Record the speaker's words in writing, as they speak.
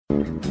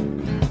EcoMotion,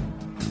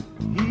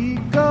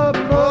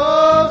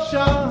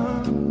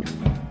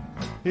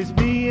 it's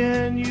me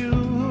and you.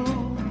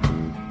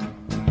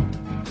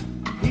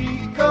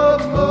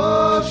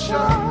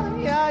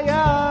 EcoMotion,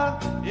 yeah,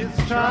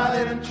 it's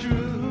tried and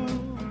true.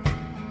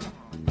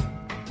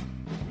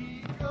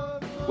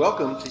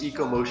 Welcome to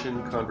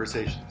EcoMotion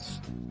Conversations.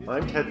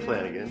 I'm Ted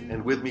Flanigan,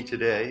 and with me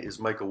today is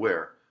Michael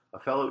Ware, a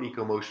fellow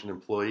EcoMotion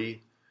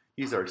employee.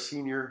 He's our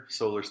senior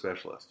solar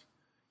specialist.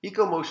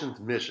 EcoMotion's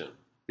mission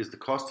is the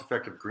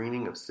cost-effective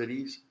greening of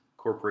cities,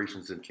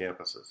 corporations, and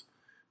campuses.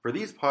 For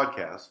these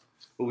podcasts,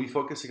 we'll be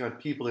focusing on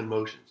people in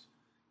motions.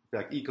 In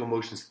fact,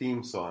 EcoMotion's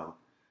theme song,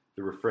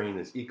 the refrain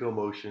is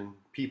EcoMotion,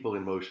 people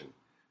in motion.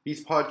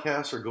 These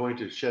podcasts are going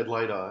to shed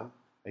light on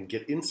and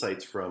get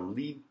insights from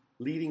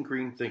leading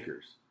green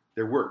thinkers,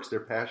 their works,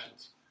 their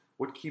passions.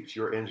 What keeps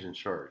your engine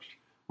charged?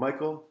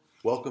 Michael,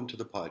 welcome to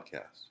the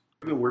podcast.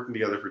 We've been working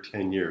together for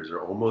 10 years,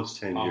 or almost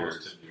 10 years.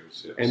 Almost 10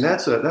 years, yes. And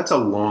that's a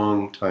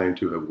long time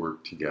to have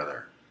worked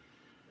together.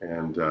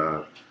 And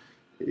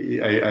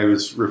I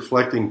was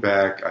reflecting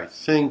back, I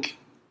think,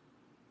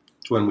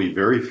 to when we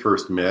very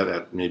first met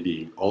at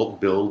maybe Alt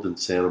Build in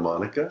Santa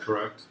Monica.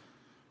 Correct.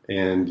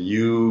 And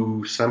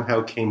you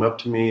somehow came up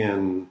to me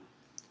and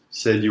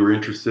said you were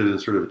interested in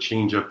sort of a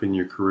change up in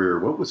your career.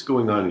 What was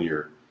going on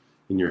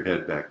in your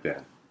head back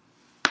then?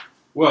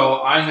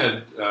 Well, I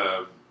had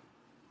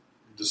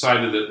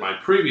decided that my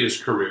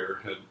previous career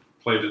had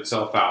played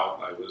itself out.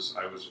 I was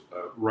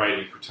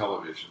writing for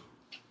television,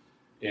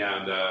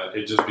 and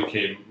it just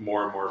became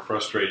more and more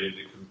frustrating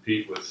to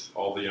compete with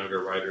all the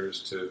younger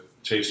writers to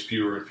chase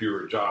fewer and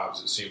fewer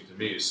jobs, it seemed to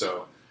me.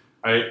 So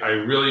I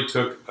really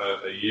took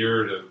a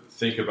year to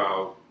think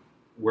about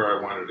where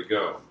I wanted to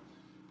go.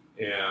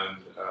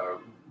 And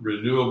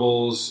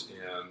renewables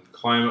and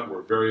climate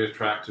were very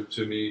attractive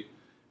to me.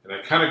 And I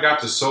kind of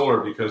got to solar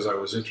because I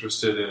was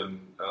interested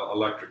in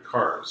electric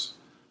cars.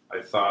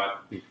 I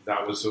thought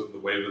that was the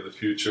wave of the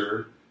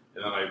future.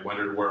 And then I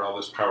wondered where all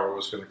this power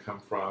was going to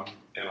come from.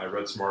 And I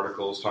read some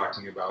articles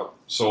talking about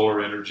solar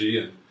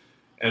energy.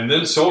 And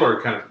then solar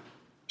kind of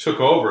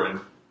took over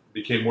and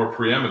became more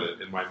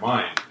preeminent in my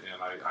mind.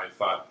 And I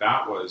thought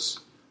that was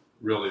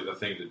really the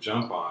thing to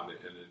jump on and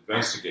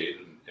investigate.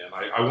 And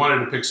I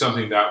wanted to pick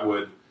something that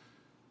would,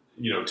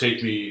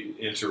 take me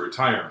into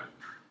retirement,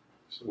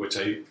 which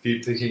I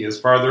keep thinking is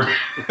farther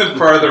and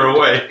farther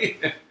away.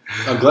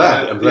 I'm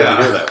glad to hear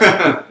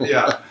that.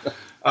 Yeah.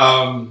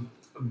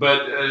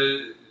 But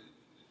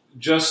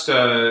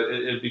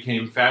it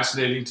became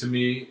fascinating to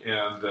me,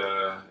 and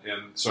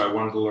so I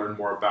wanted to learn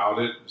more about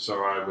it.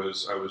 So I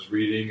was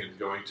reading and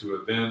going to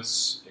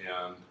events,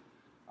 and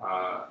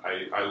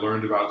I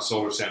learned about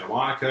Solar Santa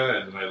Monica,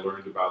 and then I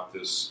learned about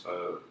this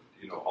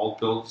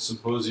alt-built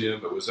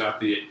symposium. It was at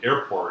the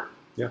airport.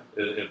 Yeah.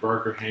 At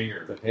Barker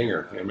Hangar. The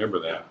hangar, I remember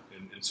that.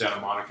 In Santa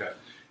Monica.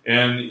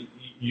 And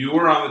you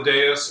were on the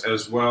dais,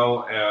 as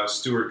well as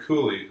Stuart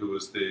Cooley, who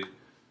was the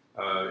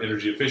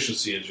energy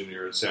efficiency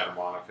engineer in Santa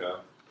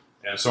Monica.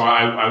 And so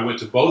I went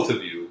to both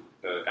of you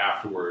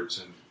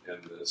afterwards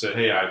and said,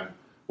 hey,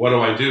 what do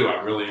I do?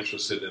 I'm really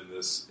interested in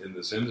this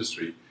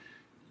industry.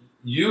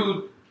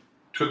 You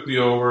took me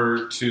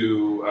over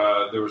to,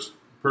 there was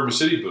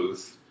PermaCity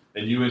booth,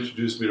 and you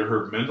introduced me to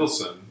Herb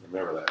Mendelsohn.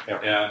 Remember that,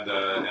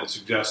 yeah. And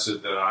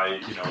suggested that I,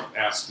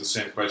 ask the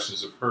same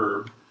questions of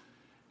Herb.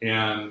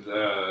 And,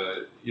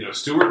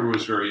 Stuart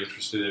was very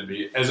interested in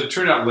me. As it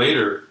turned out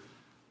later,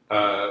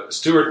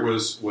 Stuart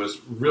was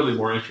really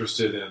more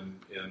interested in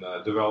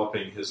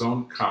developing his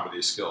own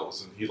comedy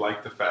skills. And he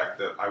liked the fact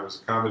that I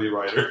was a comedy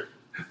writer.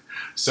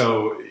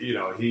 So,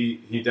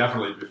 he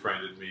definitely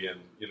befriended me and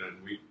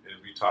we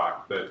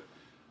talked. But,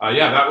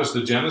 that was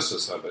the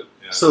genesis of it.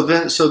 And So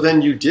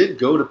then you did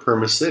go to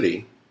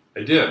PermaCity.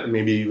 I did.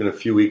 Maybe even a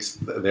few weeks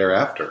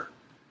thereafter,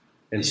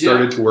 and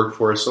started to work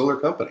for a solar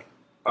company.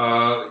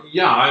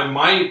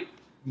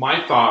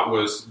 My thought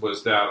was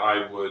that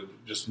I would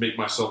just make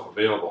myself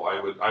available.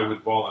 I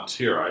would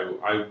volunteer.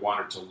 I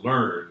wanted to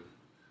learn,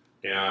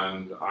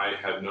 and I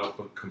had no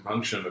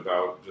compunction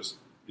about just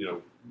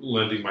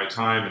lending my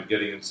time and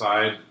getting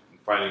inside and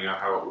finding out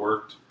how it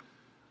worked.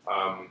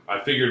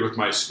 I figured with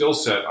my skill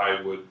set, I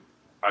would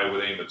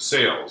aim at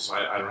sales.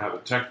 I don't have a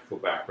technical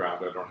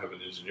background. I don't have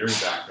an engineering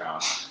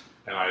background.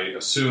 And I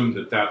assumed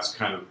that that's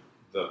kind of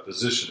the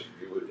positioning.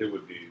 It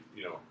would be,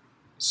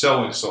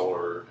 selling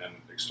solar and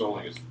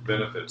extolling its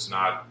benefits,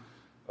 not,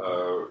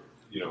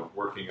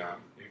 working on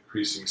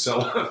increasing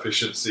cell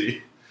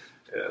efficiency,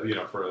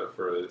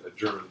 for a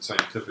German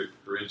scientific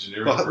or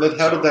engineering firm. But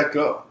how did that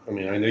go? I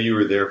mean, I know you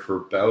were there for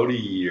about a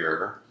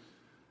year.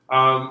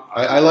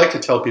 I like to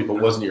tell people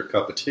it wasn't your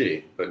cup of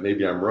tea, but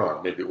maybe I'm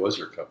wrong. Maybe it was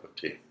your cup of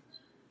tea.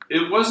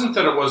 It wasn't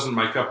that it wasn't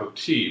my cup of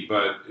tea,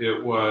 but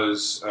it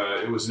was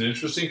an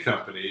interesting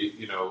company.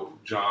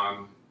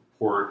 John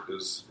Port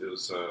runs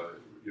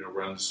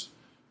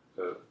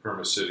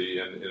PermaCity,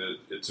 and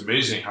it's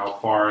amazing how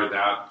far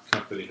that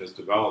company has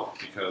developed.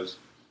 Because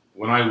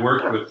when I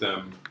worked with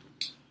them,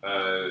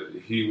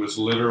 he was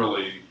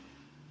literally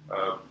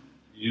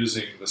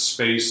using the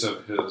space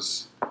of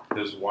his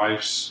his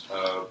wife's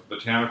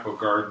botanical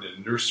garden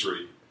and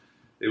nursery.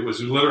 It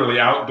was literally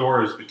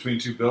outdoors between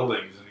two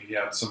buildings, and he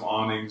had some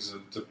awnings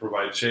to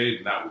provide shade,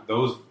 and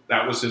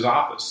that was his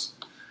office.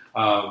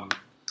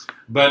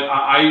 But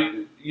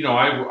I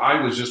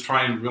was just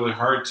trying really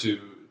hard to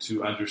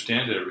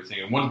understand everything.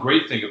 And one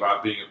great thing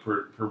about being at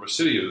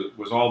PermaCity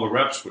was all the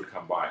reps would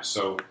come by.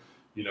 So,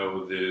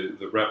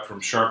 the rep from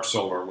Sharp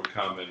Solar would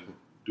come and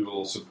do a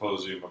little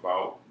symposium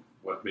about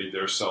what made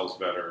their cells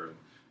better. And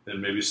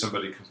then maybe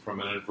somebody from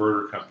an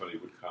inverter company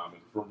would come,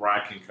 and from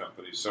racking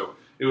companies. So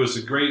it was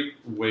a great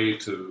way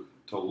to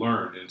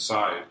learn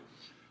inside.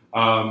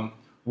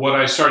 What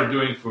I started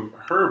doing from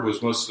Herb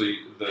was mostly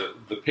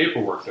the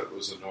paperwork that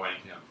was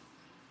annoying him.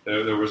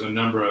 There was a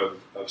number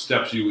of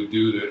steps you would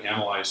do to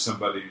analyze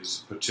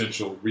somebody's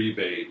potential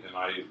rebate, and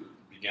I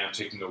began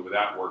taking over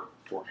that work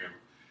for him.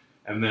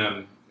 And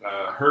then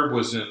Herb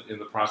was in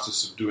the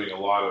process of doing a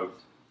lot of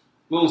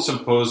little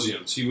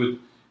symposiums. He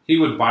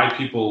would buy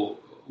people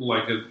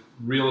like a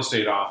real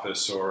estate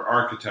office or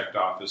architect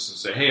office and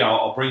say, "Hey,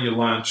 I'll bring you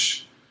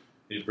lunch."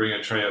 He'd bring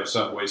a tray of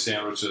Subway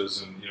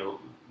sandwiches and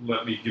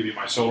let me give you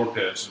my solar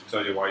pitch and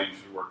tell you why you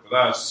should work with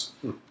us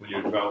when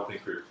you're developing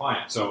for your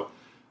client. So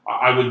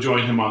I would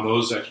join him on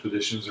those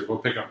expeditions, or go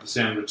pick up the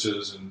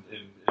sandwiches and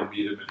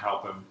meet him and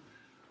help him.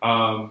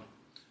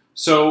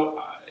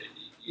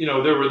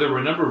 There were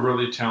a number of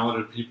really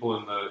talented people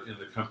in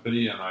the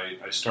company, and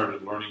I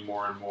started learning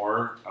more and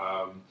more.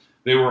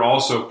 They were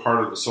also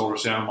part of the Solar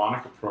Santa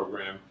Monica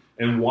program,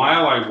 and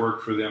while I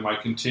worked for them, I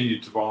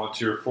continued to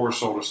volunteer for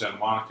Solar Santa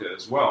Monica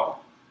as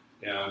well.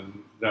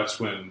 And that's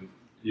when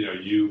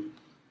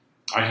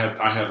I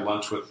had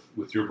lunch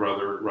with your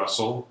brother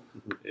Russell,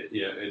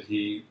 and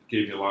he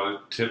gave me a lot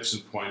of tips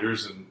and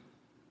pointers. And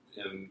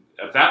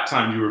at that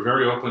time, you were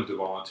very open to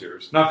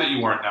volunteers. Not that you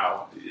weren't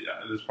now.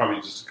 There's probably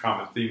just a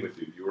common theme with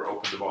you. You were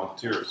open to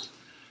volunteers.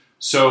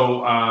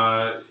 So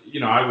I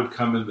would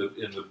come in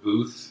the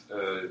booth.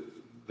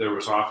 There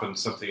was often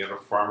something at a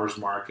farmer's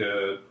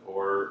market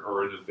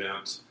or an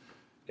event,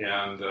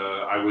 and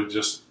I would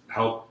just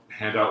help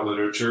hand out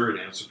literature and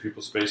answer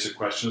people's basic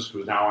questions,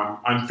 because now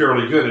I'm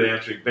fairly good at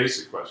answering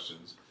basic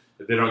questions.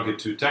 If they don't get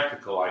too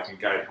technical, I can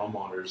guide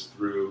homeowners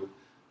through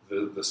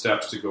the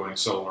steps to going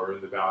solar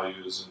and the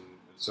values and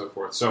so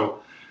forth.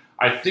 So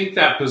I think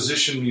that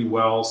positioned me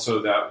well, so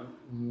that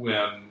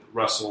when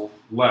Russell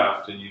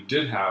left and you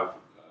did have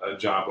a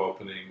job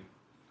opening,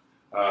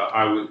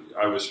 I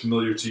was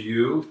familiar to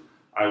you.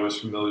 I was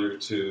familiar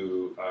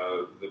to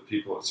the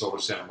people at Solar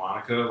Santa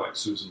Monica, like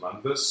Susan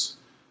Mundvis,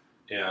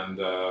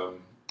 and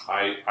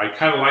I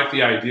kind of like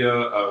the idea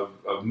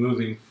of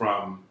moving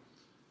from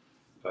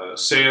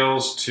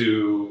sales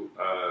to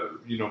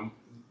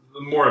the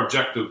more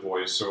objective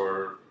voice,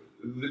 or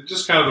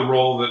just kind of the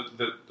role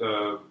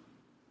that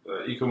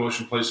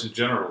EcoMotion plays in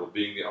general, of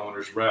being the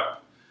owner's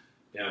rep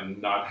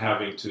and not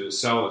having to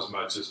sell as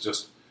much as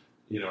just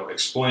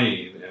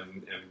explain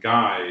and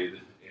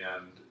guide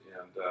and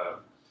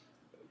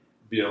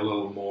be a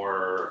little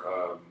more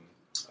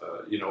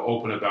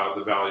open about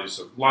the values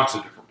of lots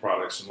of different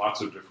products and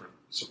lots of different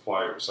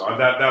suppliers. So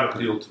that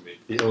appealed to me.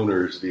 The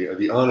owners,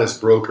 the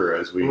honest broker,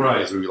 as we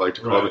like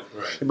to call it.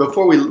 Right. And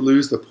before we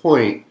lose the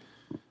point,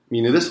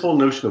 this whole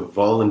notion of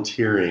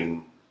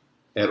volunteering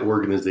at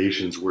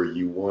organizations where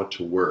you want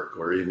to work,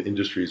 or in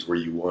industries where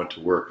you want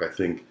to work, I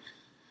think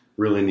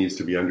really needs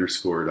to be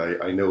underscored.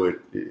 I know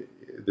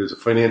there's a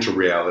financial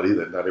reality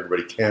that not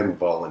everybody can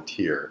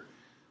volunteer,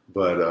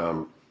 but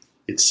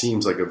it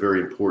seems like a very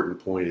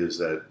important point is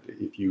that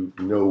if you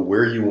know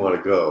where you want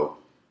to go,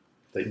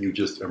 that you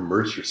just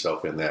immerse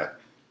yourself in that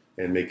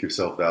and make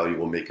yourself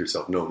valuable, make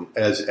yourself known,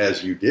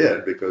 as you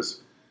did,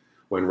 because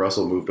when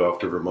Russell moved off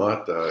to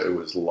Vermont, it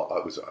was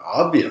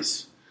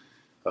obvious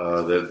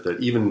that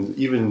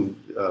even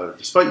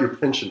despite your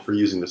penchant for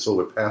using the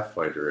Solar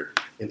Pathfinder,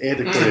 an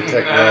antiquated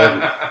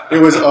technology,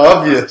 it was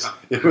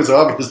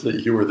obvious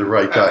that you were the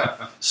right guy.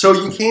 So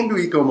you came to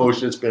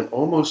EcoMotion. It's been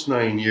almost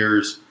 9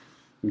 years.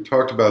 We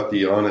talked about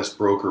the honest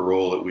broker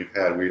role that we've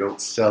had. We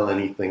don't sell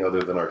anything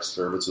other than our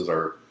services,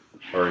 our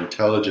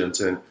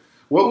intelligence. And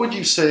what would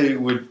you say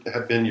would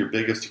have been your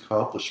biggest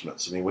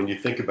accomplishments? When you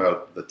think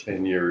about the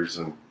 10 years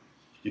and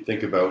you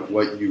think about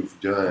what you've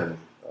done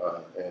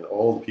and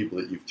all the people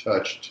that you've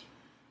touched,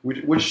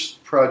 which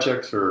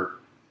projects or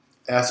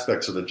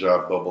aspects of the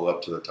job bubble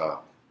up to the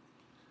top?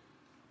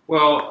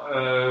 Well,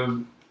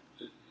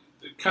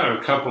 kind of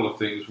a couple of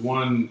things.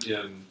 One,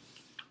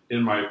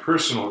 in my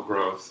personal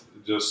growth,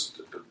 just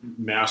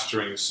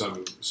mastering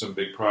some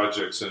big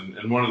projects.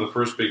 And one of the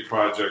first big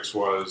projects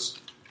was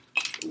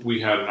we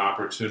had an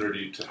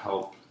opportunity to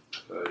help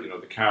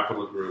the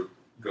Capital Group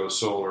go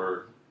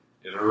solar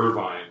in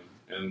Irvine.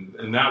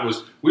 And that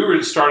was, we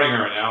were starting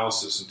our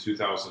analysis in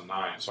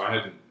 2009, so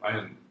I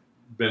hadn't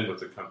been with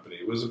the company.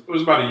 It was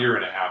about a year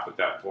and a half at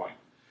that point.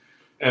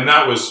 And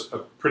that was a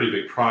pretty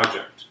big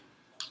project.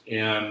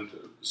 And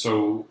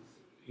so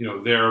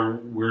there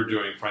we're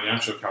doing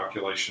financial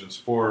calculations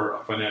for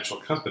a financial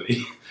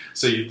company.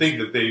 So you'd think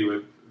that they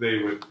would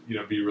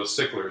be real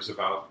sticklers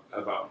about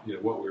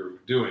what we were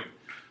doing.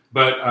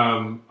 But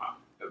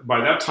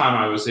by that time,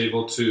 I was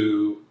able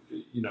to,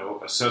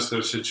 assess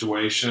their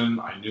situation.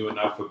 I knew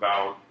enough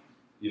about,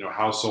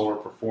 how solar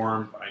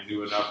performed. I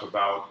knew enough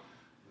about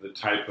the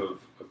type of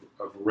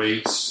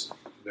rates.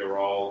 They were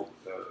all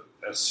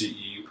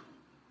SCE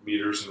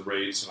meters and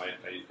rates, and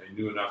I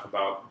knew enough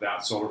about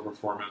that solar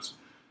performance.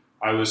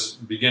 I was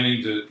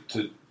beginning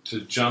to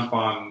jump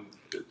on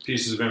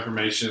pieces of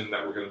information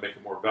that were going to make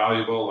it more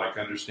valuable, like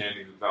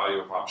understanding the value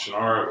of Option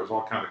R. It was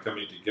all kind of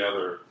coming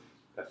together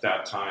at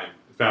that time.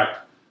 In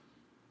fact,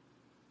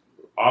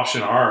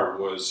 Option R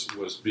was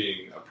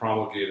being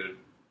promulgated.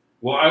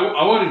 Well,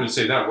 I won't even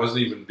say that. It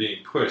wasn't even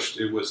being pushed.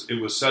 It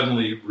was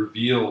suddenly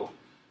revealed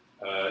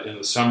in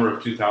the summer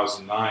of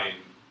 2009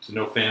 to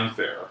no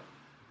fanfare.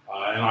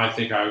 And I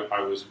think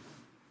I was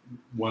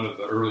one of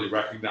the early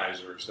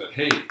recognizers that,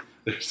 hey,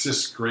 there's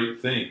this great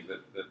thing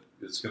that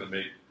is going to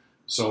make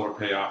solar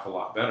pay off a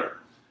lot better.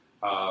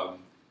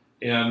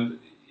 And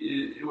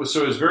it was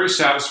very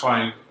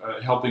satisfying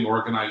helping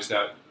organize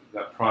that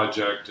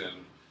project. And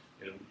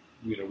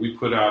we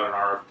put out an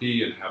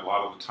RFP and had a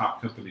lot of the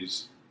top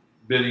companies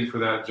bidding for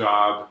that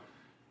job,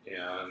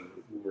 and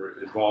we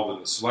were involved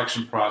in the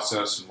selection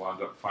process and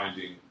wound up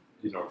finding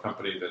a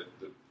company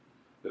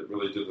that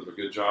really did a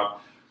good job.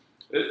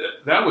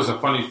 That was a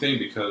funny thing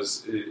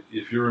because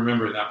if you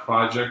remember in that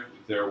project,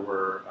 there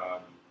were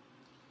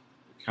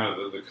kind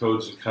of the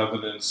codes and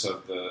covenants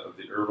of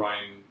the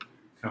Irvine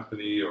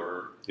company,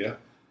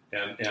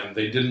 and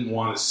they didn't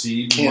want to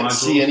see can't modules.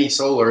 See any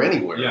solar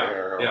anywhere.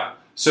 Yeah.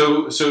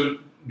 So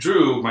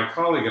Drew, my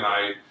colleague, and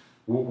I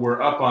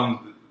were up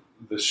on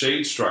the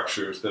shade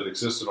structures that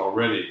existed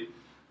already,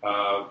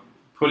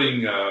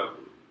 putting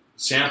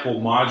sample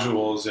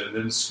modules and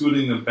then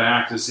scooting them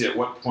back to see at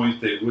what point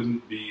they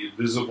wouldn't be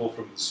visible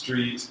from the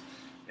street.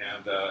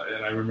 And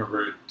I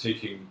remember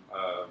taking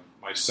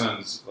my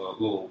son's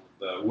little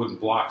wooden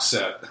block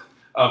set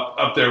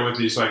up there with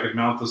me so I could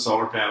mount the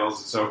solar panels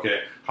and say,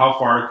 okay, how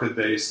far could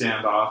they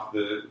stand off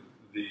the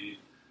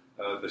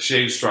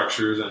shade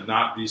structures and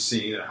not be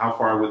seen, and how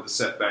far would the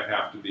setback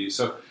have to be?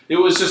 So it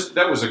was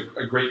that was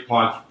a great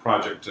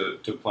project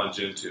to plunge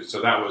into.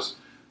 So that was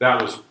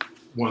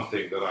one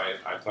thing that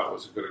I thought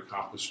was a good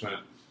accomplishment.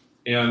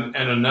 And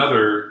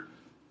another,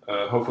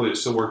 hopefully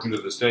it's still working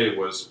to this day,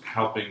 was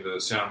helping the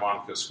Santa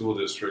Monica School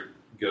District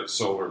get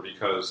solar,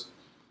 because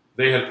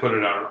they had put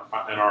it out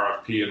an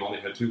RFP and only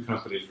had 2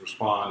 companies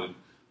respond, and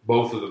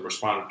both of them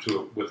responded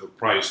to it with a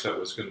price that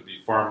was going to be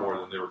far more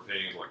than they were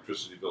paying in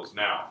electricity bills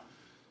now.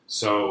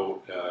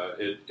 So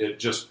it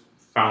just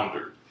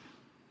foundered.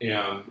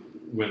 And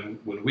when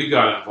we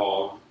got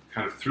involved,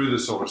 kind of through the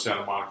Solar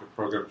Santa Monica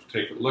program, to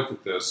take a look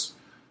at this,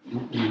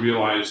 we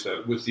realized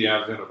that with the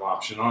advent of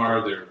Option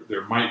R,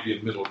 there might be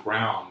a middle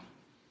ground,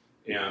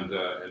 and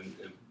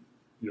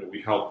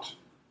we helped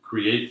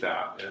create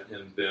that,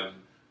 and then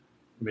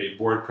made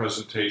board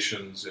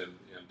presentations and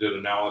did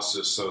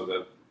analysis so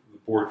that the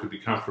board could be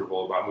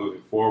comfortable about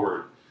moving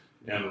forward,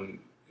 and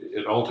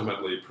it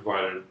ultimately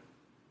provided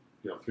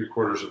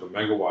 3/4 of a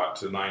megawatt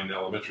to 9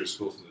 elementary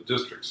schools in the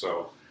district.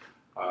 So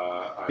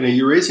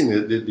you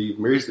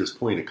raised this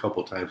point a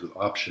couple times with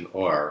Option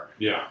R.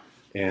 Yeah.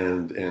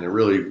 And it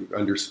really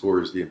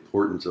underscores the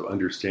importance of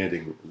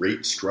understanding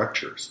rate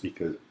structures,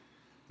 because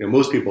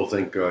most people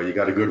think you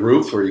got a good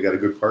roof, or you got a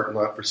good parking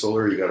lot for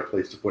solar, or you got a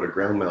place to put a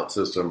ground mount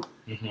system.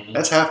 Mm-hmm.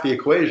 That's half the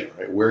equation,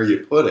 right? Where you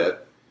put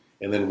it,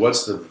 and then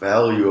what's the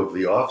value of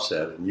the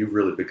offset. And you've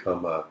really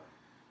become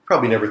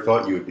probably never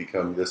thought you would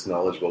become this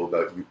knowledgeable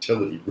about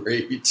utility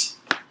rates.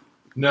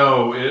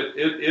 No,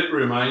 it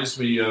reminds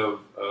me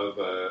of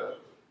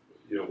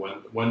when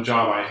one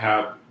job I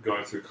had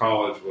going through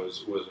college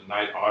was a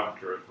night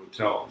auditor at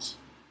hotels,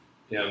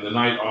 and the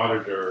night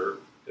auditor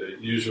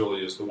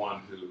usually is the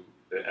one who,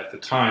 at the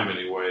time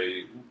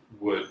anyway,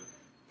 would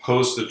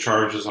post the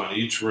charges on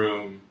each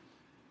room,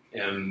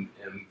 and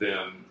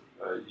then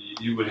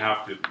you would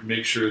have to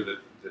make sure that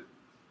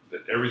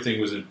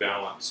everything was in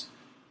balance.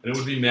 And it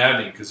would be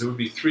maddening, because it would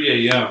be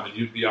 3 a.m. and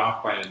you'd be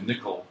off by a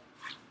nickel,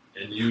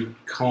 and you'd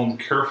comb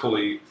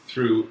carefully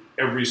through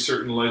every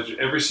single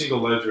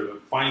ledger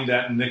to find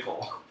that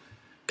nickel.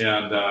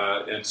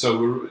 And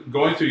so we're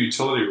going through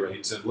utility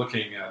rates and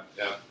looking at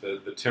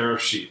the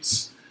tariff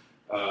sheets,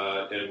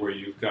 and where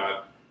you've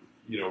got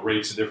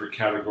rates in different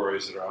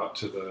categories that are out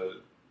to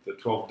the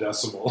 12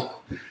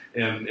 decimal,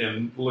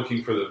 and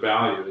looking for the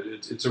value.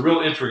 It's a real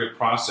intricate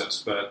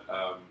process, but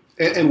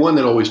and one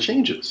that always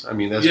changes. I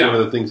mean, that's one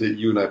of the things that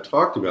you and I've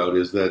talked about,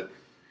 is that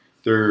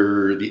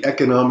the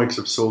economics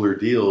of solar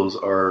deals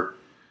are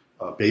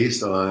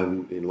based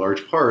on, in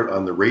large part,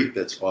 on the rate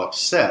that's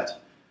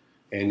offset.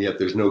 And yet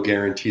there's no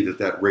guarantee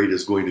that rate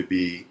is going to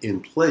be in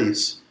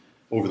place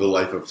over the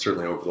life of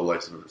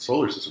the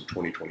solar system,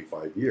 20,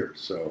 25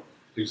 years. So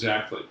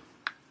exactly.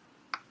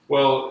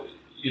 Well,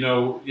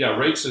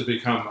 rates has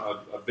become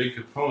a big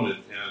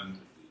component, and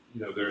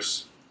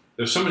there's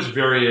so much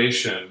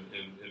variation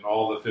in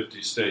all the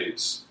 50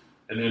 states,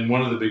 and then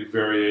one of the big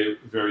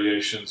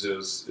variations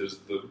is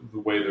the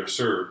way they're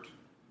served.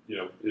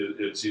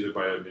 It's either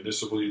by a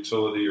municipal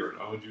utility or an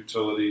owned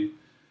utility.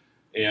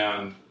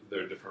 and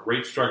there are different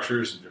rate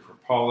structures and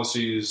different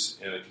policies,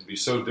 and it can be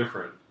so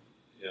different.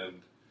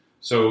 And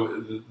so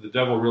the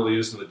devil really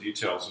is in the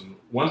details. And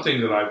one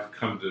thing that I've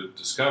come to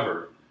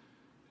discover,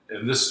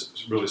 and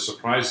this really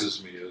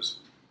surprises me, is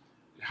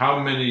how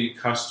many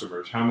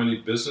customers, how many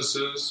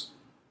businesses,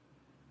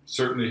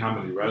 certainly how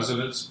many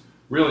residents,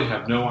 really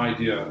have no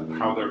idea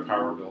how their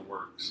power bill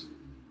works.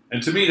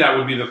 And to me, that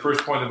would be the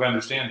first point of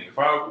understanding. If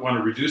I want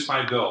to reduce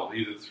my bill,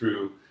 either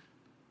through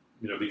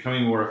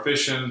becoming more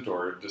efficient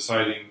or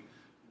deciding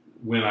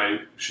when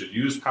I should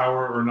use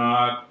power or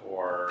not,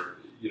 or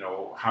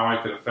how I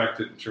could affect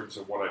it in terms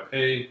of what I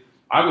pay,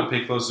 I would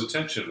pay close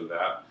attention to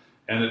that.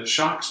 And it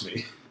shocks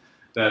me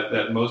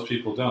that most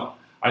people don't.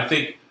 I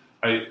think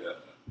I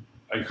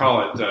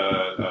call it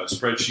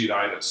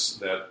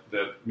spreadsheet-itis,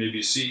 that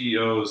maybe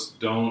CEOs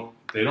don't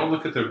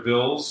look at their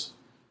bills.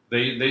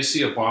 They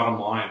see a bottom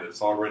line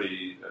that's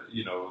already,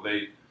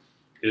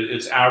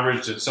 it's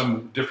averaged in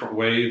some different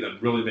way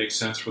that really makes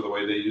sense for the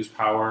way they use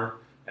power.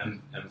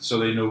 And so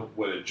they know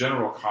what a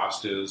general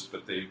cost is,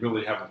 but they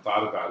really haven't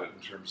thought about it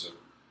in terms of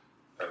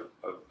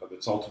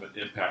its ultimate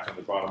impact on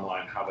the bottom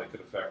line, how that could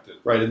affect it.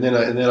 Right, and then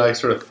I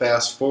sort of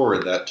fast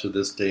forward that to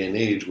this day and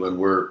age when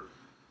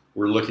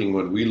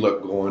when we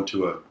look going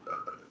to a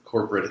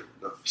corporate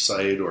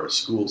site or a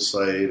school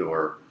site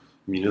or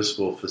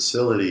municipal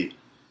facility,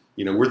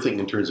 we're thinking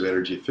in terms of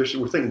energy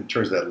efficiency. We're thinking in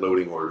terms of that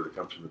loading order that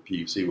comes from the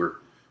PUC.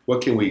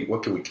 What can we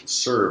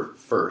conserve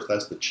first?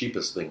 That's the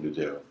cheapest thing to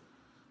do.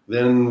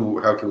 Then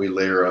how can we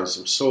layer on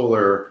some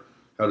solar?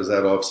 How does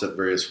that offset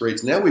various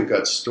rates? Now we've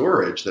got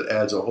storage that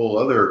adds a whole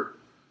other,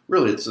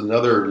 really it's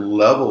another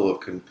level of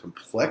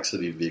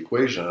complexity to the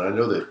equation. And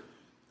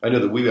I know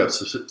that we have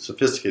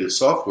sophisticated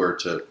software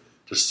to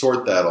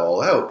sort that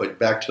all out, but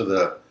back to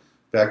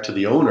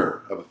the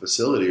owner of a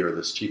facility or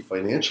this chief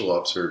financial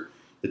officer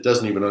that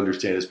doesn't even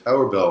understand his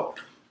power bill,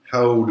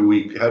 how do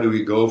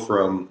we go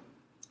from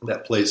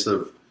that place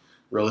of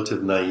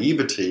relative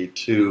naivety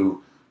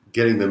to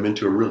getting them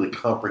into a really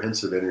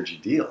comprehensive energy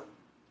deal?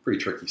 Pretty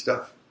tricky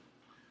stuff.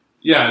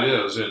 Yeah, it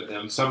is,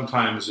 and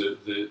sometimes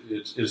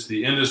it's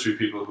the industry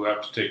people who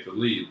have to take the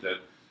lead.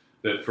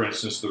 That for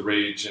instance, the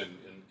rage in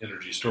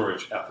energy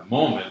storage at the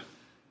moment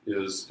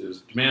is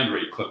demand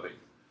rate clipping.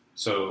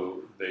 So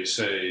they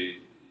say,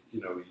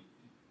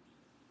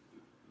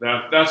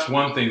 that's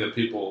one thing that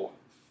people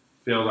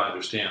fail to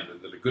understand,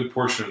 that a good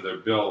portion of their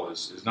bill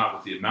is not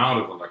with the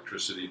amount of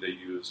electricity they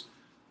use,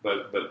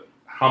 but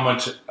how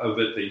much of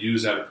it they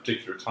use at a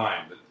particular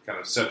time that kind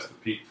of sets the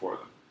peak for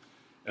them.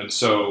 And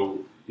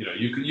so,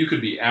 you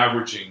could be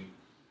averaging,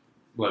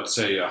 let's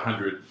say,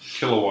 100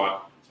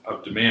 kilowatt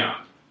of demand,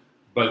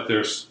 but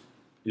there's,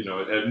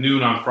 at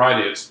noon on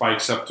Friday it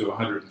spikes up to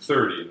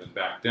 130 and then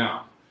back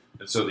down.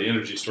 And so the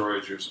energy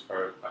storage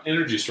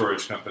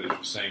companies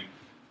are saying,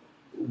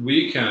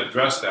 we can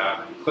address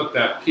that and clip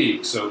that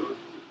peak so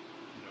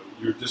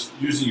you're just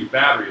using your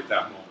battery at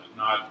that moment,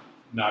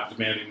 not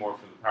demanding more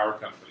from the power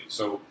company.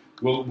 So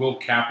we'll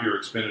cap your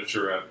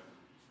expenditure at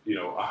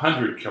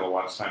 100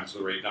 kilowatts times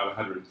the rate, not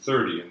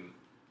 130,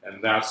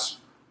 and that's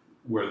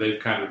where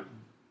they've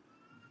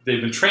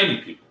been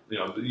training people.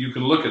 You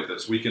can look at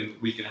this. We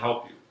can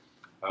help you.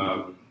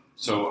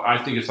 So I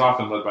think it's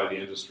often led by the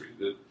industry.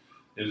 The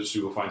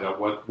industry will find out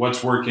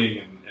what's working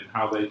and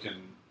how they can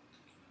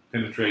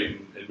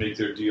penetrate and make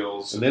their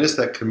deals. And then it's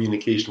that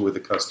communication with the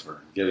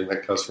customer, getting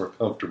that customer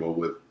comfortable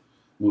with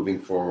moving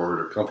forward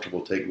or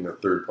comfortable taking a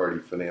third-party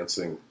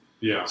financing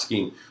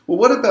scheme. Well,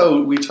 what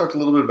about, we talked a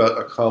little bit about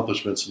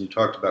accomplishments, and you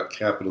talked about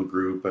Capital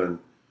Group and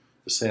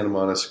the Santa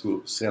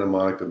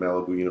Monica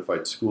Malibu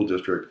Unified School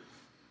District.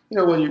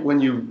 When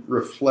you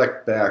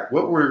reflect back,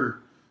 what were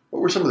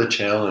some of the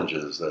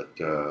challenges that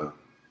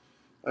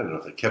I don't know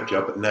if they kept you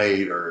up at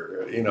night,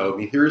 or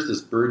here's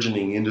this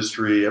burgeoning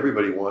industry.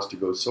 Everybody wants to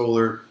go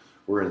solar.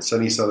 We're in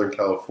sunny Southern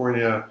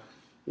California.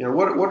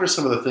 What are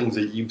some of the things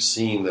that you've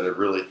seen that have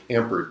really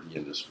hampered the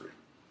industry?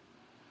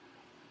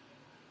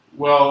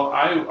 Well,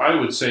 I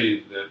would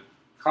say that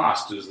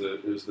cost is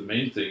the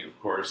main thing, of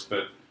course,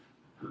 but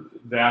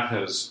that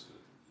has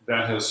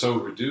so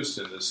reduced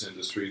in this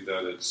industry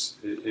that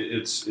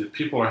it's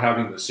people are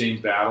having the same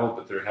battle,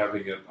 but they're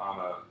having it on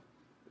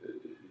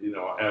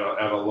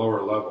at a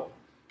lower level.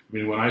 I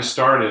mean, when I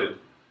started,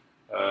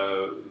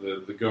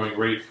 the going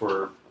rate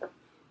for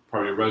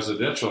probably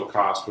residential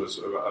cost was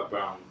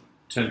around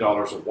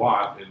 $10 a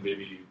watt, and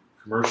maybe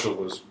commercial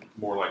was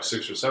more like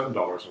 $6 or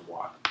 $7 a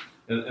watt,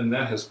 and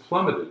that has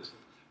plummeted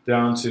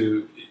down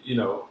to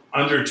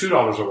under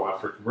 $2 a watt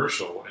for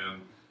commercial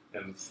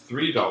and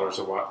 $3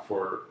 a watt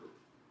for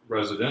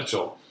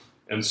residential.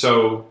 And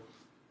so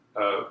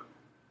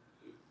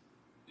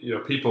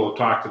people have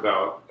talked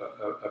about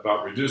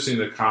reducing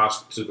the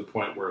cost to the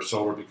point where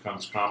solar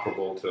becomes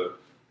comparable to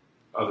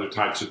other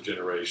types of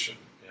generation,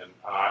 and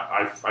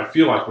I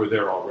feel like we're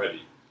there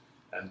already.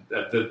 And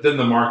then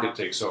the market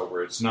takes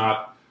over. It's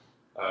not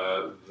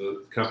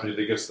the company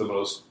that gets the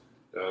most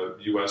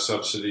U.S.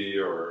 subsidy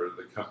or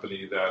the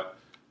company that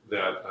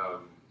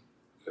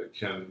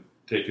can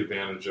take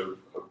advantage of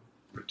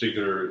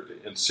particular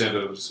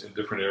incentives in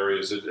different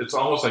areas. It's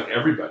almost like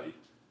everybody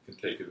can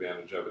take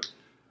advantage of it.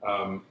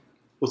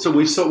 Well, so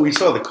we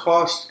saw the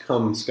cost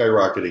come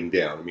skyrocketing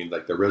down. I mean,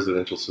 like the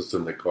residential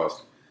system that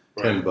cost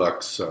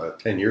 $10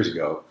 10 years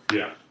ago,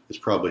 is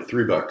probably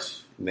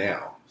 $3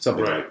 now,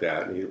 something like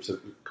that. And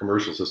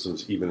commercial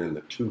systems even in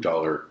the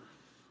 $2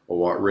 a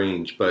watt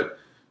range. But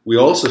we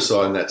also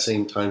saw in that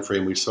same time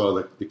frame, we saw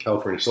the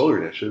California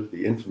Solar Initiative,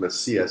 the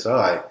infamous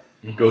CSI,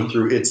 go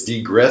through its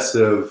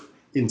degressive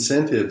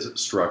incentives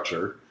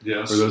structure,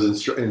 where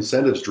those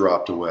incentives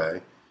dropped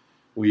away.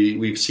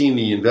 We've seen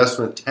the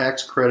investment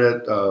tax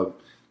credit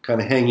kind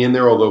of hang in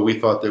there, although we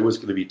thought that was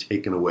going to be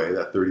taken away,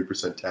 that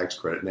 30% tax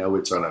credit. Now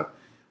it's on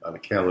a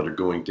calendar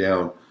going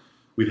down.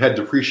 We've had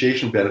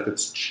depreciation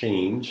benefits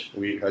change.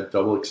 We had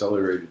double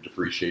accelerated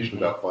depreciation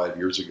about 5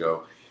 years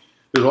ago.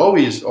 There's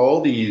always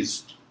all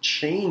these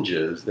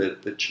changes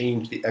that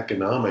change the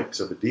economics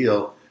of a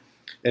deal.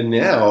 And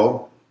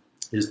now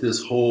is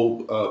this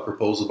whole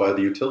proposal by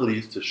the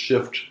utilities to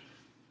shift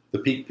the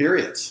peak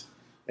periods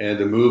and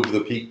to move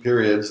the peak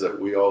periods that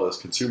we all as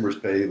consumers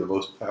pay the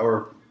most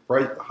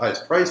the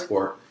highest price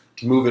for,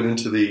 to move it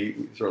into the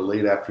sort of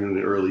late afternoon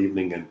and early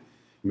evening and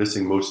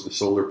missing most of the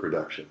solar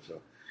production. So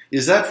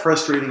is that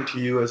frustrating to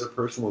you as a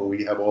person when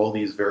we have all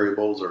these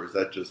variables, or is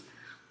that just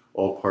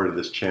all part of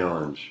this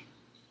challenge?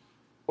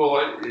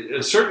 Well,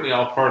 it's certainly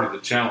all part of the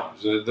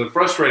challenge. The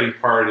frustrating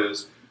part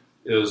is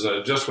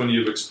just when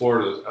you've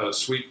explored a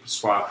sweet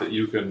spot that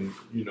you can,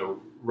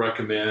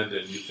 recommend,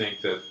 and you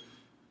think that,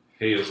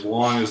 hey, as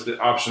long as the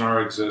option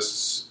R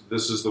exists,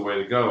 this is the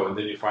way to go. And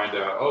then you find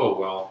out, oh,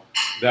 well,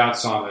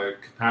 that's on a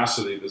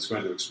capacity that's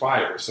going to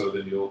expire. So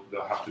then there'll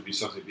have to be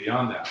something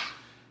beyond that.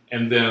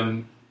 And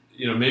then,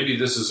 maybe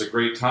this is a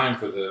great time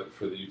for the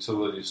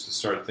utilities to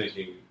start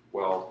thinking,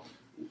 well,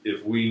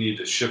 if we need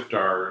to shift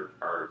our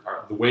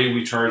the way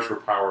we charge for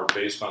power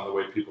based on the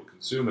way people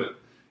consume it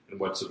and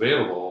what's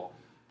available,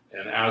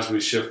 and as we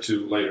shift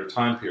to later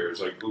time periods,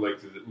 like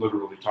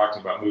literally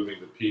talking about moving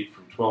the peak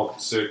from 12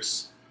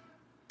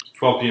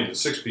 p.m. to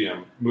 6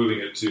 p.m., moving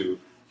it to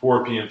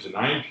 4 p.m. to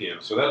 9 p.m.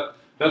 So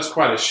that's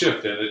quite a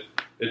shift, and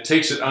it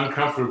takes it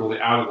uncomfortably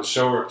out of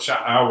the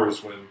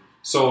hours when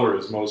solar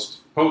is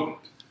most potent.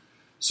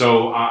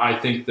 So I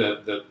think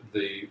that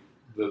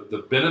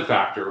the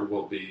benefactor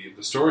will be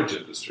the storage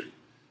industry,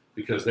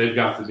 because they've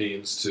got the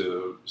means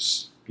to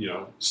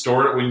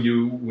store it when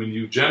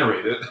you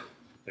generate it,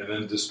 and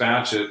then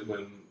dispatch it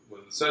when the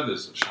sun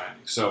isn't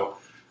shining. So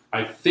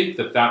I think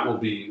that will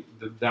be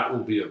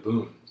a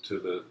boon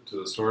to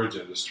the storage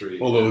industry.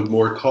 Although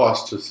more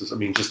cost,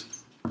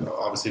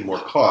 obviously more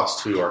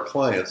cost to our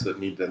clients that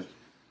need to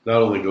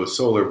not only go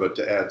solar but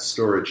to add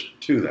storage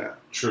to that.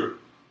 True.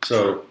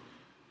 So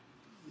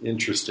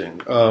interesting.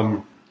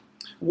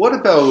 What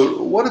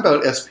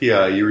about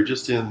SPI? You were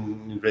just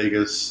in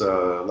Vegas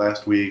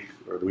last week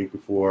or the week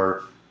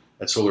before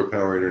at Solar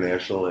Power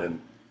International,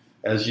 and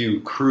as you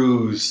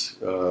cruise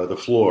the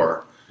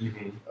floor,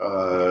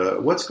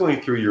 what's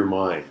going through your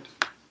mind?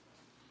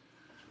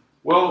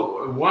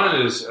 Well,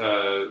 one is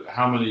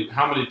how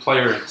many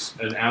players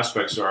and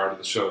aspects there are to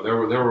the show. There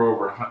were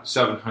over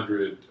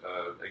 700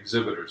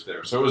 exhibitors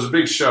there, so it was a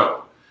big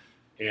show,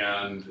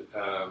 and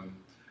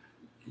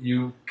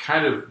you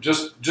kind of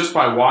just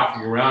by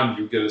walking around,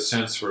 you get a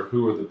sense for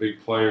who are the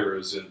big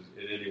players in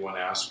any one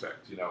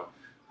aspect.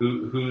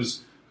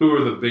 Who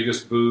are the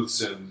biggest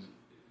booths in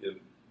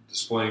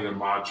displaying their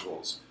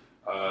modules,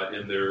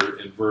 in their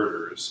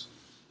inverters,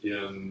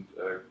 in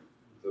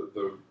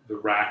the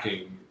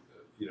racking,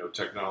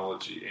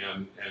 technology,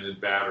 and in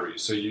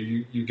batteries. So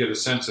you get a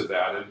sense of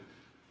that,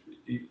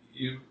 and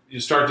you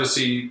start to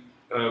see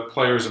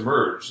players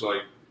emerge.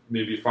 Like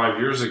maybe 5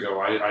 years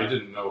ago, I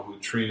didn't know who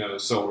Trina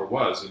Solar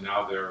was, and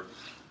now they're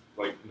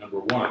like number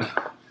one,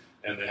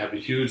 and they have a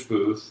huge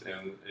booth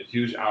and a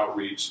huge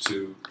outreach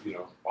to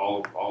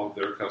all of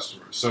their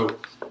customers. So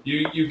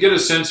you get a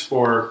sense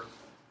for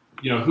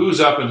who's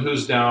up and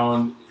who's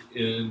down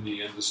in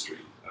the industry,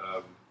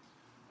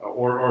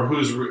 or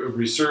who's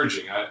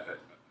resurging.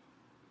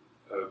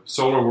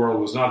 Solar World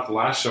was not the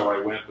last show I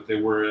went, but they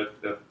were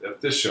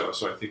at this show,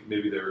 so I think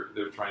maybe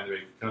they're trying to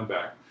make a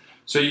comeback.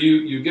 So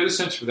you get a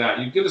sense for that.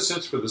 You get a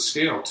sense for the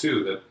scale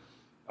too, that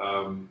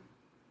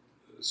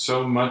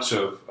so much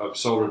of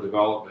solar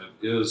development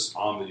is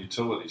on the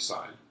utility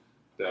side.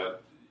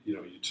 That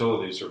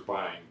utilities are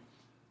buying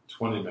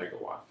 20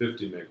 megawatt,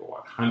 50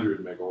 megawatt,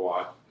 100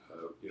 megawatt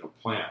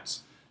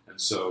plants, and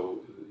so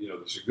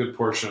there's a good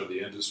portion of the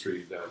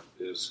industry that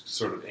is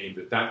sort of aimed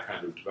at that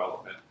kind of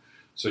development.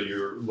 So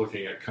you're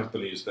looking at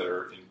companies that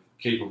are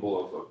capable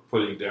of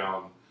putting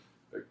down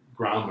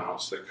ground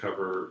mounts that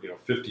cover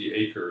 50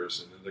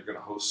 acres, and then they're going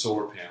to host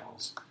solar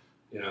panels.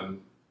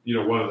 And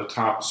one of the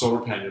top solar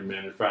panel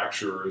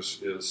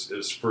manufacturers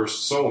is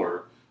First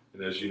Solar,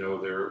 and as you know,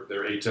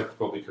 they're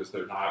atypical because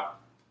they're not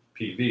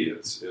PV.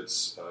 It's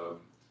the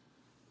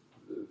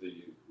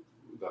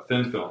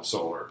thin film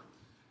solar,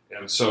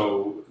 and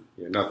so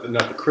not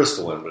the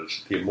crystalline, but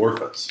it's the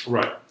amorphous.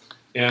 Right,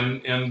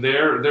 and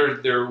they're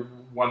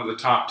one of the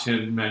top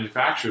 10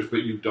 manufacturers,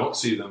 but you don't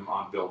see them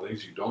on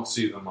buildings, you don't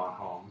see them on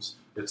homes.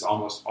 It's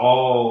almost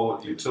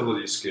all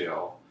utility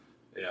scale.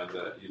 And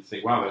you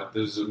think, wow,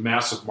 there's a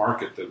massive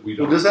market that we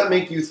don't. Well, does that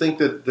make you think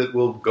that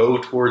we'll go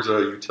towards a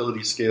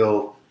utility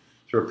scale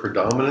sort of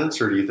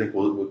predominance, or do you think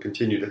we'll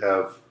continue to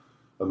have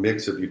a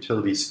mix of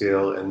utility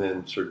scale and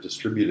then sort of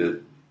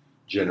distributed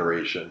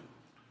generation,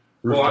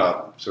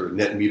 rooftop, sort of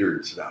net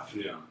metered stuff?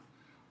 Yeah.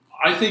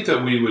 I think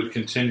that we would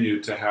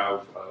continue to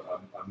have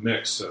a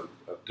mix of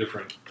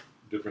different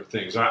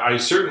things. I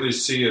certainly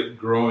see it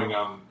growing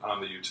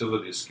on the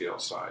utility scale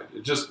side.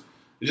 It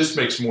just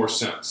makes more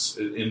sense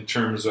in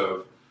terms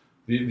of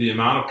the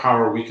amount of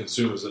power we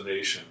consume as a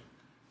nation,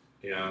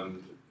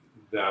 and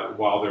that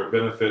while there are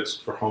benefits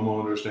for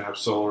homeowners to have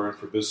solar and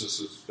for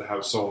businesses to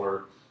have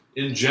solar,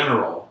 in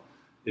general,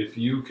 if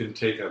you can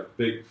take a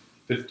big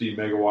 50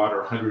 megawatt or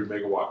 100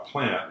 megawatt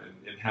plant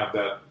and have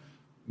that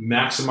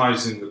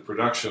maximizing the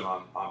production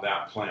on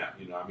that plant,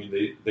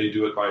 they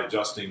do it by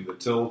adjusting the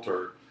tilt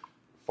or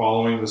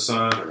following the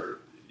sun, or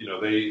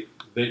they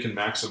can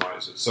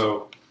maximize it.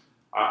 So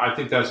I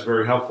think that's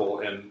very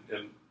helpful, and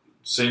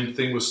same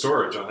thing with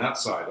storage on that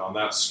side, on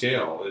that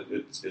scale.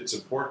 It's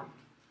important.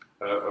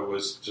 I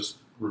was just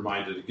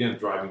reminded again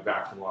driving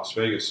back from Las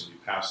Vegas, and you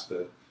passed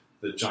the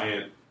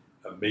giant,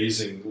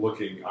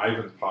 amazing-looking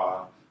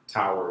Ivanpah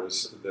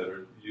towers that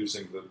are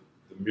using the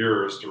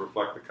mirrors to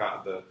reflect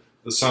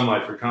the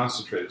sunlight for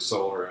concentrated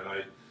solar,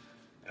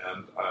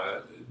 and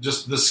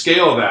just the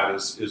scale of that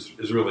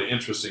is really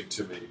interesting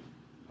to me.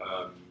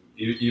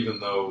 Even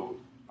though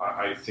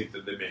I think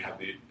that they may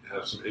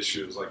have some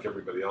issues like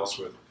everybody else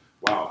with,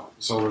 wow,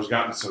 solar's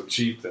gotten so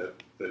cheap that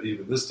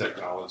even this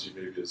technology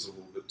maybe is a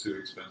little bit too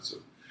expensive.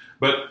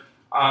 But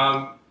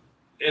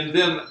and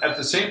then at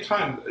the same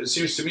time, it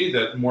seems to me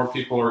that more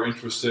people are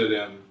interested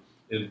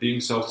in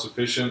being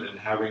self-sufficient and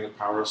having a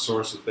power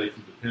source that they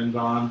can depend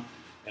on,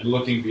 and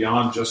looking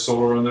beyond just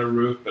solar on their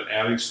roof, but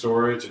adding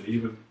storage and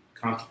even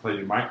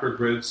contemplating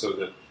microgrids so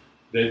that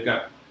they've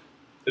got.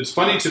 It's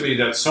funny to me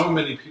that so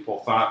many people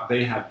thought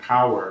they had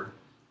power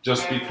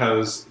just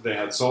because they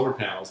had solar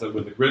panels, that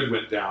when the grid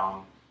went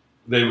down,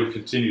 they would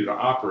continue to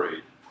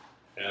operate.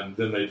 And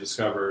then they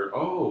discover,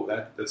 oh,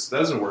 this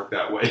doesn't work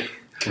that way.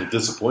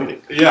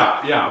 Disappointing.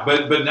 Yeah.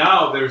 But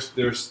now there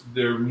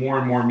are more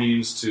and more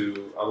means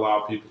to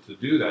allow people to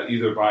do that,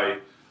 either by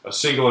a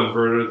single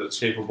inverter that's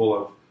capable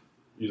of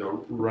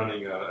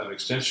running an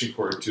extension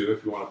cord to,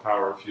 if you want to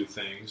power a few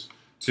things,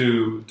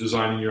 to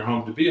designing your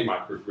home to be a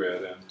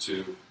microgrid and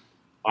to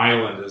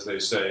island, as they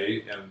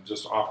say, and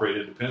just operate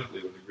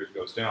independently when the grid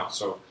goes down.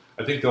 So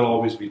I think there'll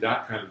always be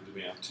that kind of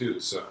demand too.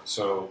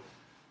 So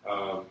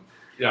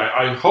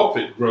I hope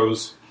it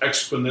grows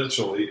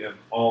exponentially in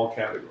all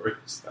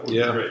categories. That would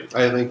be great.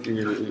 I think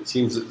it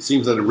seems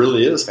that it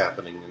really is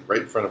happening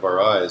right in front of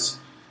our eyes.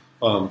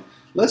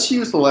 Let's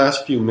use the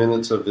last few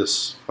minutes of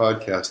this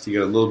podcast to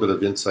get a little bit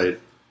of insight,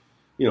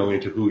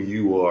 into who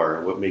you are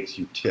and what makes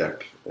you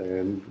tick.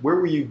 And where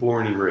were you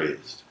born and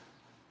raised?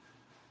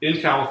 In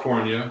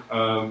California.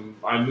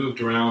 I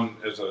moved around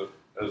as a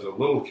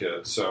little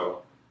kid,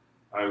 so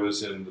I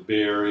was in the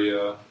Bay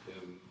Area,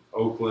 in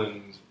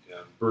Oakland,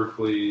 and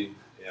Berkeley,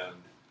 and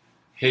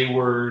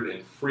Hayward,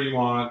 and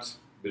Fremont.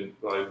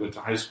 I went to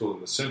high school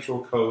in the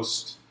Central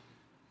Coast,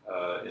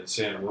 in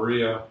Santa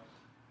Maria,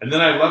 and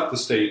then I left the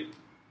state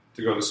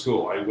to go to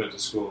school. I went to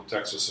school in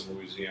Texas and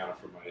Louisiana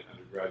for my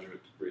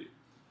undergraduate degree.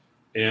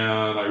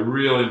 And I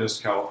really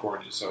missed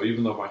California. So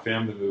even though my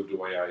family moved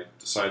away, I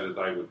decided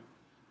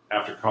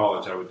after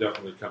college, I would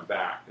definitely come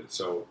back. And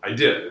so I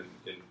did.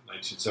 In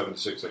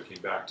 1976, I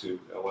came back to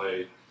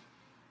LA.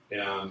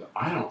 And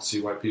I don't see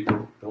why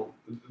people don't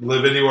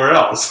live anywhere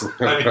else.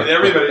 I mean,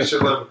 everybody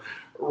should live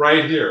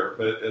right here.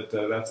 But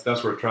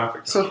that's where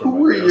traffic comes from. So who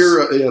were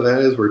that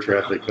is where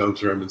traffic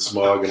comes from, and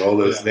smog and all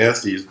those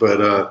nasties.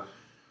 But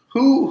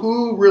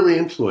who really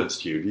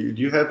influenced you?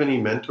 Do you have any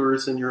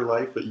mentors in your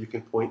life that you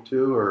can point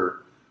to,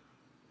 or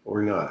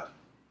not?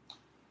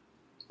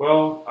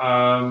 Well,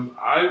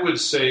 I would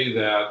say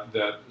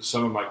that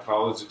some of my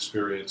college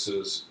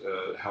experiences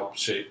helped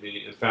shape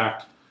me. In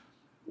fact,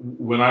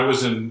 when I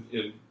was in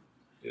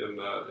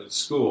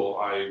school,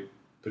 I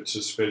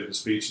participated in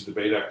speech and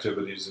debate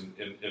activities.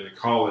 In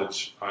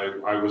college,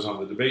 I was on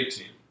the debate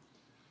team.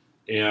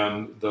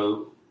 And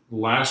the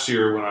last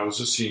year, when I was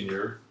a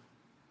senior,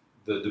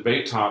 the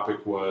debate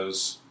topic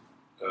was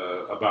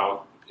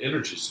about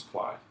energy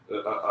supply.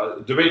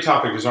 A debate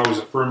topic is always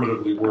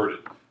affirmatively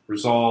worded.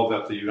 Resolve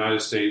that the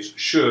United States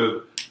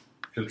should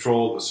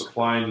control the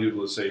supply and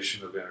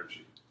utilization of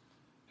energy.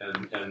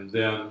 And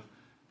then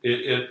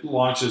it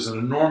launches an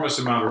enormous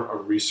amount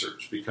of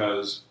research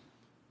because,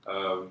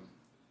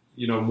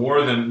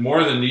 more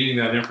than needing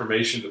that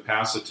information to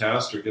pass a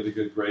test or get a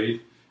good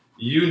grade,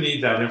 you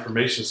need that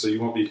information so you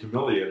won't be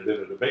humiliated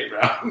in a debate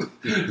round.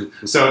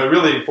 So it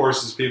really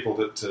forces people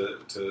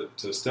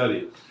to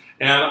study.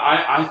 And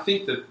I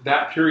think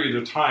that period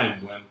of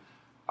time when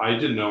I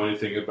didn't know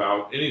anything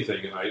about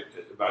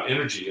about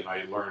energy, and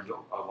I learned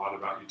a lot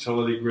about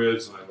utility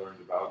grids, and I learned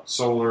about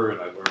solar,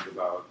 and I learned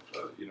about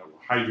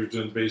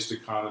hydrogen-based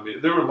economy.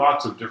 There were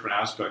lots of different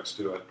aspects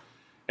to it,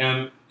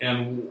 and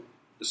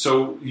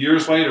so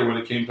years later, when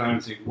it came time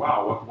to think,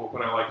 wow, what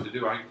would I like to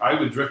do? I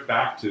would drift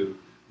back to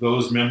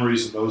those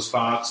memories and those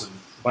thoughts, and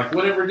like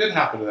whatever did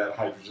happen to that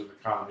hydrogen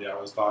economy I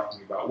was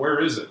talking about. Where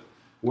is it?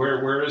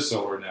 Where is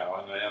solar now?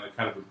 And I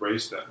kind of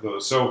embraced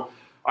those. So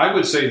I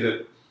would say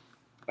that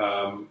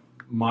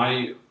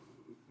my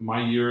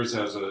years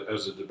as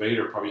a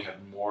debater probably had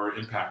more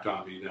impact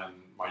on me than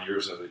my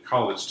years as a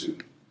college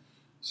student.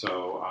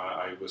 So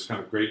I was kind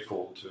of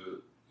grateful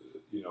to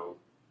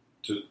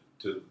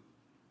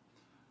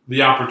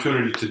the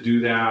opportunity to do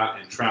that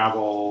and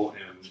travel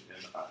and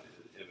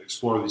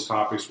explore these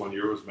topics. One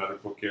year it was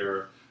medical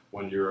care,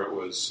 one year it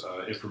was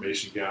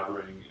information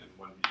gathering, and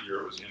one year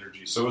it was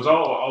energy. So it was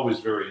always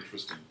very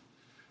interesting.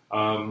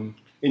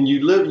 And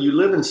you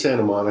live in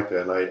Santa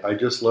Monica, and I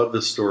just love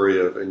the story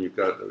and you've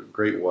got a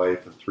great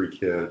wife and 3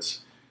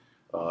 kids,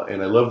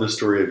 and I love the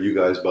story of you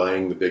guys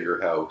buying the bigger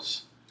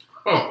house.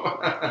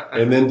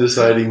 And then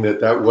deciding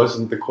that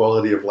wasn't the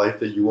quality of life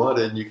that you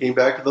wanted, and you came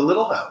back to the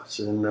little house.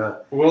 And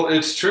well,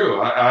 it's true.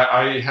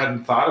 I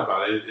hadn't thought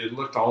about it. It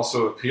looked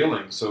also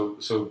appealing,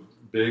 so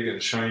big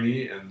and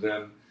shiny, and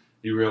then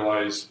you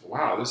realize,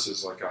 wow, this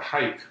is like a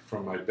hike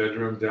from my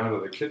bedroom down to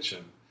the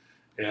kitchen.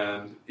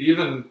 And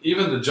even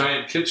the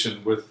giant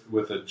kitchen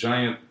with a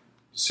giant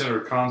center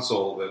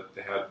console that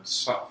had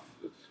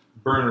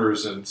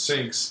burners and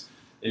sinks,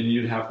 and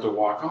you'd have to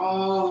walk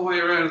all the way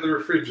around to the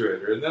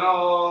refrigerator and then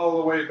all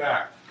the way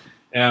back.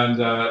 And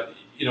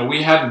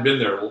we hadn't been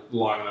there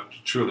long enough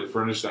to truly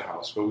furnish the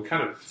house, but we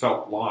kind of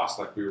felt lost,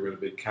 like we were in a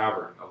big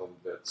cavern a little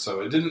bit.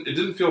 So it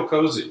didn't feel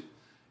cozy.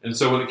 And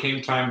so when it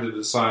came time to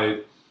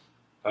decide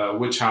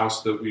which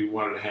house that we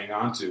wanted to hang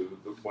on to,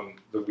 the one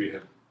that we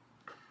had,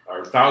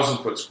 our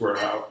 1,000-foot square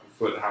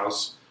foot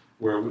house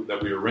that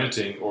we were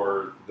renting,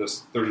 or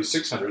this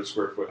 3,600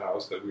 square foot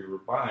house that we were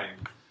buying,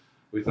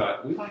 we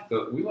thought we like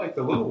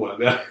the little one.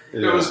 That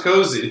it was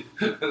cozy,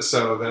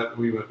 so that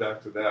we went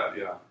back to that.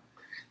 Yeah.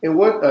 And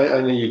what I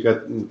know, you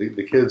got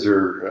the kids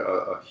are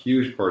a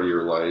huge part of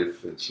your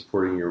life and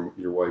supporting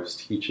your wife's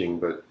teaching.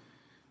 But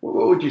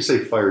what would you say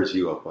fires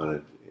you up on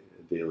a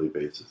daily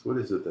basis? What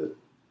is it that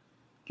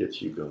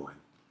gets you going?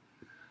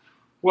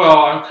 Well,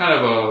 I'm kind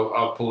of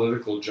a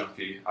political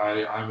junkie.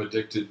 I'm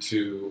addicted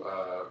to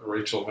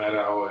Rachel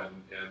Maddow and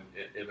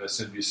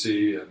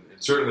MSNBC, and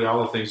certainly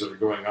all the things that are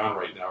going on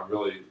right now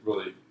really,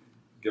 really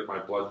get my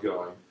blood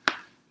going.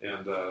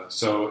 And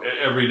so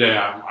every day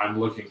I'm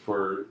looking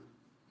for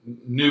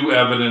new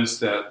evidence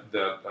that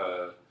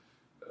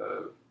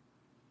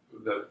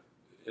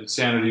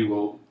insanity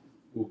will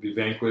be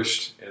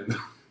vanquished, and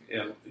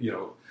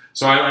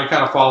so I'm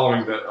kind of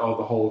following the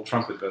whole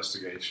Trump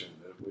investigation,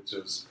 which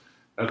is.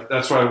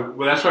 That's why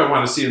I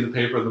want to see in the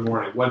paper in the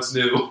morning. What's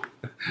new?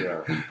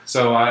 Yeah.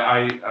 So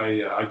I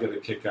get a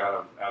kick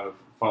out of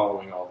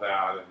following all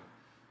that, and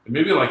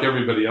maybe like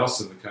everybody else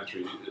in the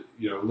country,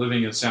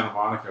 living in Santa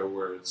Monica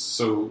where it's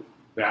so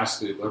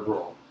vastly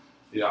liberal.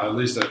 Yeah, at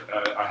least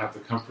I have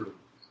the comfort of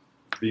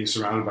being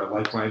surrounded by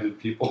like-minded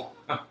people.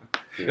 Yeah.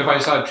 If I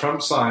saw a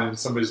Trump sign in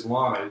somebody's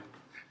lawn,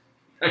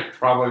 I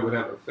probably would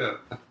have a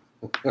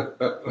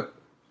fit.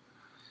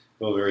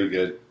 Well, very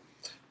good.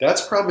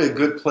 That's probably a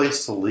good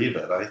place to leave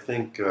it. I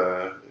think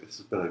this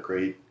has been a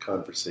great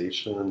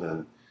conversation,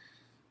 and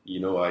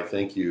I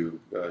thank you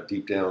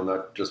deep down,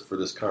 not just for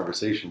this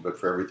conversation, but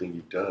for everything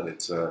you've done.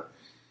 It's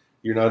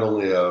you're not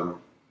only a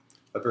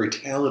very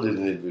talented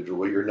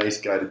individual, but you're a nice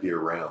guy to be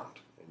around,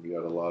 and you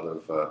got a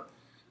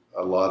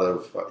lot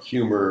of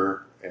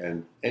humor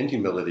and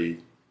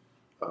humility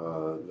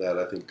that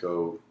I think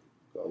go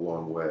a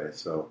long way.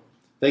 So,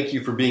 thank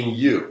you for being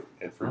you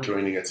and for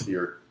joining us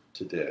here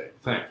today.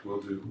 Thanks.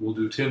 We'll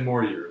do 10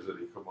 more years at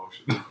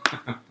EcoMotion.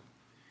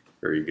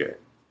 Very good.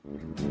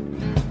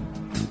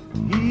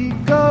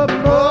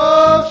 EcoMotion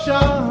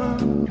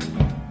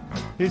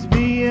is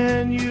me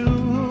and you.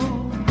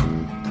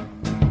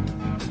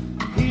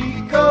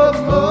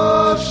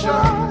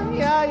 EcoMotion,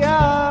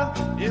 yeah,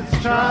 it's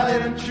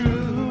tried and true.